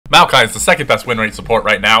Maokai is the second best win rate support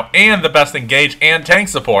right now, and the best engage and tank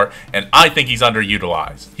support, and I think he's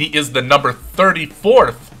underutilized. He is the number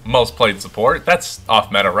 34th most played support. That's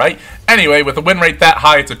off meta, right? Anyway, with a win rate that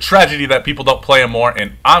high, it's a tragedy that people don't play him more,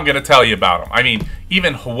 and I'm gonna tell you about him. I mean,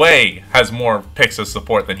 even Hui has more picks as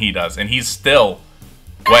support than he does, and he's still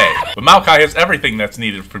way. But Maokai has everything that's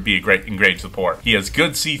needed to be a great engaged support. He has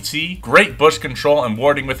good CC, great bush control and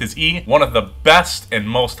warding with his E, one of the best and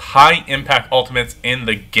most high impact ultimates in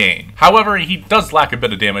the game. However, he does lack a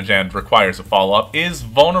bit of damage and requires a follow-up, is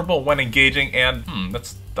vulnerable when engaging, and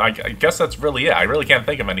I guess that's really it. I really can't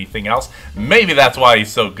think of anything else. Maybe that's why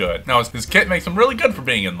he's so good. Now, his kit makes him really good for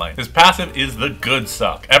being in lane. His passive is the good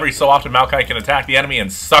suck. Every so often, Maokai can attack the enemy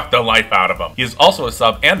and suck the life out of him. He is also a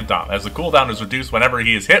sub and a dot, as the cooldown is reduced whenever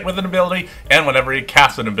he is hit with an ability and whenever he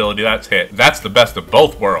casts an ability that's hit. That's the best of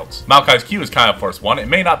both worlds. Maokai's Q is kind of Force 1. It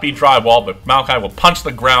may not be drywall, but Maokai will punch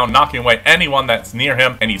the ground, knocking away anyone that's near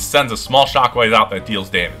him, and he sends a small shockwave out that deals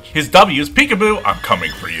damage. His W is Peekaboo, I'm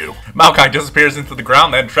coming for you. Maokai disappears into the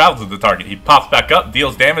ground, then travels with the target. He pops back up,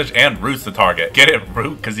 deals damage, and roots the target. Get it,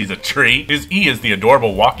 root, because he's a tree? His E is the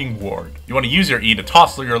adorable walking ward. You want to use your E to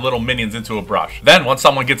toss your little minions into a brush. Then, once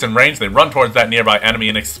someone gets in range, they run towards that nearby enemy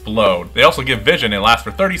and explode. They also give vision and last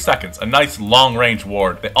for 30 seconds, a nice long-range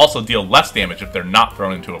ward. They also deal less damage if they're not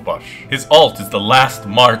thrown into a bush. His ult is the last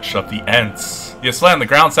march of the Ents. You slam the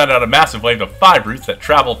ground, send out a massive wave of 5 roots that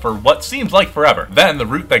travel for what seems like forever. Then, the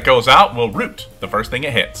root that goes out will root the first thing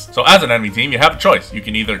it hits. So as an enemy team, you have a choice. You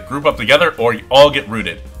can either group up together or you all get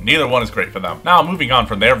rooted. Neither one is great for them. Now, moving on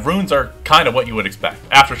from there, runes are kind of what you would expect.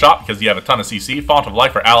 Aftershock, because you have a ton of CC, Font of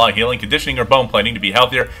Life for ally healing, conditioning or bone plating to be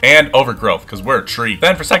healthier, and Overgrowth, because we're a tree.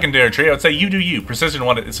 Then for secondary tree, I would say you do you. Precision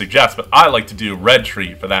one it suggests, but I like to do Red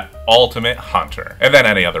Tree for that ultimate hunter. And then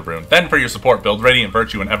any other rune. Then for your support build, Radiant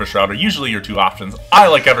Virtue and Evershroud are usually your two options. I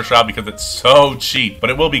like Evershroud because it's so cheap, but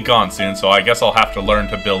it will be gone soon, so I guess I'll have to learn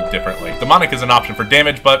to build differently. Demonic is an option for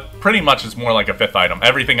damage, but pretty much it's more like a 5th item.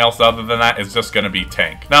 Everything else other than that is just going to be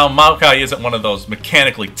tank. Now, Maokai isn't one of those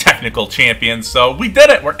mechanically technical champions, so we did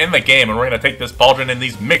it! We're in the game, and we're going to take this pauldron and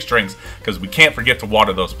these mixed rings, because we can't forget to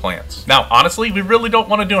water those plants. Now, honestly, we really don't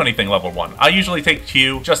want to do anything level 1. I usually take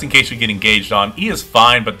Q, just in case you get engaged on. E is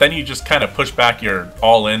fine, but then you just kind of push back your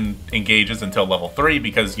all-in engages until level 3,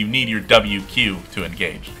 because you need your WQ to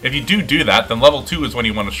engage. If you do that, then level 2 is when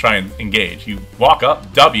you want to try and engage. You walk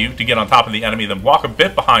up, W to get on top of the enemy, then walk a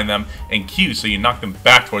bit behind them, and Q so you knock them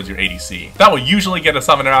back towards your ADC. That will usually get a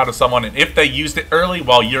summoner out of someone, and if they used it early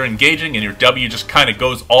while you're engaging and your W just kind of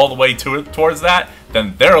goes all the way towards that,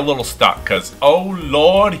 then they're a little stuck, because, oh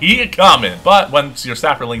lord, he coming. But once your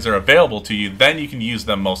saplings are available to you, then you can use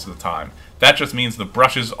them most of the time. That just means the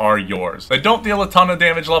brushes are yours. They don't deal a ton of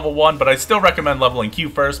damage level 1, but I still recommend leveling Q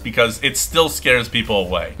first because it still scares people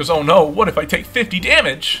away. Because, oh no, what if I take 50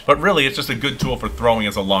 damage? But really, it's just a good tool for throwing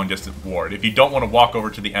as a long distance ward. If you don't want to walk over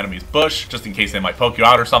to the enemy's bush, just in case they might poke you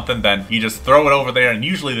out or something, then you just throw it over there and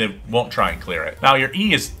usually they won't try and clear it. Now, your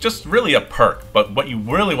E is just really a perk, but what you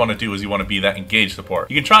really want to do is you want to be that engaged support.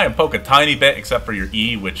 You can try and poke a tiny bit except for your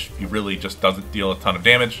E, which you really just doesn't deal a ton of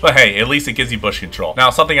damage. But hey, at least it gives you bush control. Now,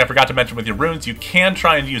 something I forgot to mention with your runes, you can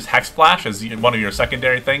try and use Hex Splash as one of your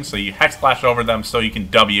secondary things, so you Hex Splash over them so you can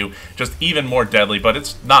W, just even more deadly, but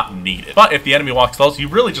it's not needed. But if the enemy walks close, you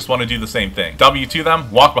really just want to do the same thing. W to them,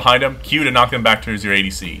 walk behind them, Q to knock them back towards your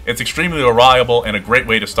ADC. It's extremely reliable and a great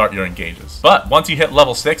way to start your engages. But once you hit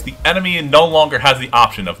level 6, the enemy no longer has the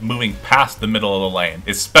option of moving past the middle of the lane,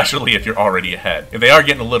 especially if you're already ahead. If they are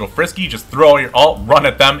getting a little frisky, just throw your ult, run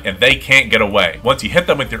at them, and they can't get away. Once you hit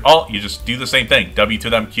them with your ult, you just do the same thing. W to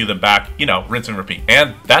them, Q them back, you know, rinse and repeat.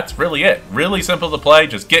 And that's really it. Really simple to play.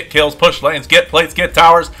 Just get kills, push lanes, get plates, get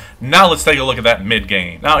towers. Now let's take a look at that mid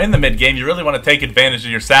game. Now in the mid game, you really want to take advantage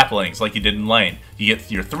of your saplings like you did in lane. You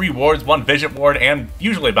get your 3 wards, 1 vision ward, and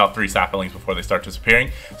usually about 3 saplings before they start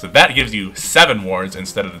disappearing. So that gives you 7 wards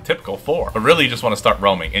instead of the typical 4. But really you just want to start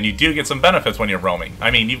roaming, and you do get some benefits when you're roaming.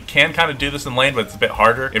 I mean, you can kind of do this in lane, but it's a bit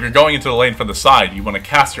harder. If you're going into the lane from the side, you want to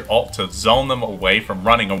cast your ult to zone them away from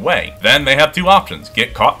running away. Then they have 2 options: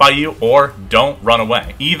 get caught by you or don't run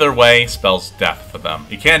away. Either way spells death for them.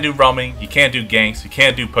 You can do roaming, you can do ganks, you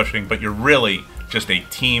can do pushing, but you're really just a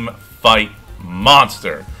team fight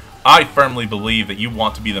monster. I firmly believe that you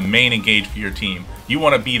want to be the main engage for your team. You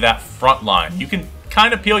want to be that front line. You can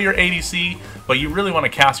kind of peel your ADC, but you really want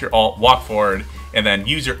to cast your ult, walk forward, and then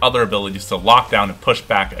use your other abilities to lock down and push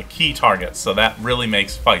back a key target, so that really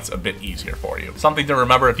makes fights a bit easier for you. Something to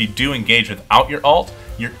remember, if you do engage without your ult,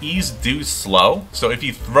 your E's do slow, so if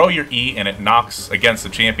you throw your E and it knocks against the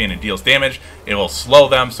champion and deals damage, it will slow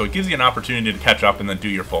them, so it gives you an opportunity to catch up and then do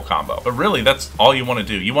your full combo. But really, that's all you want to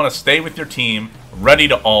do. You want to stay with your team, ready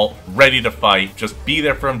to ult, ready to fight, just be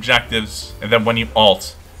there for objectives, and then when you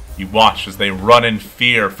ult, you watch as they run in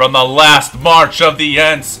fear from the last march of the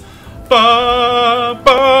Ents. Ba,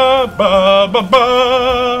 ba, ba, ba,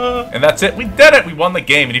 ba. And that's it. We did it. We won the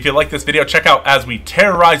game. And if you like this video, check out as we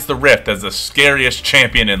terrorize the Rift as the scariest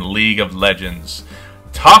champion in League of Legends.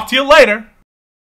 Talk to you later.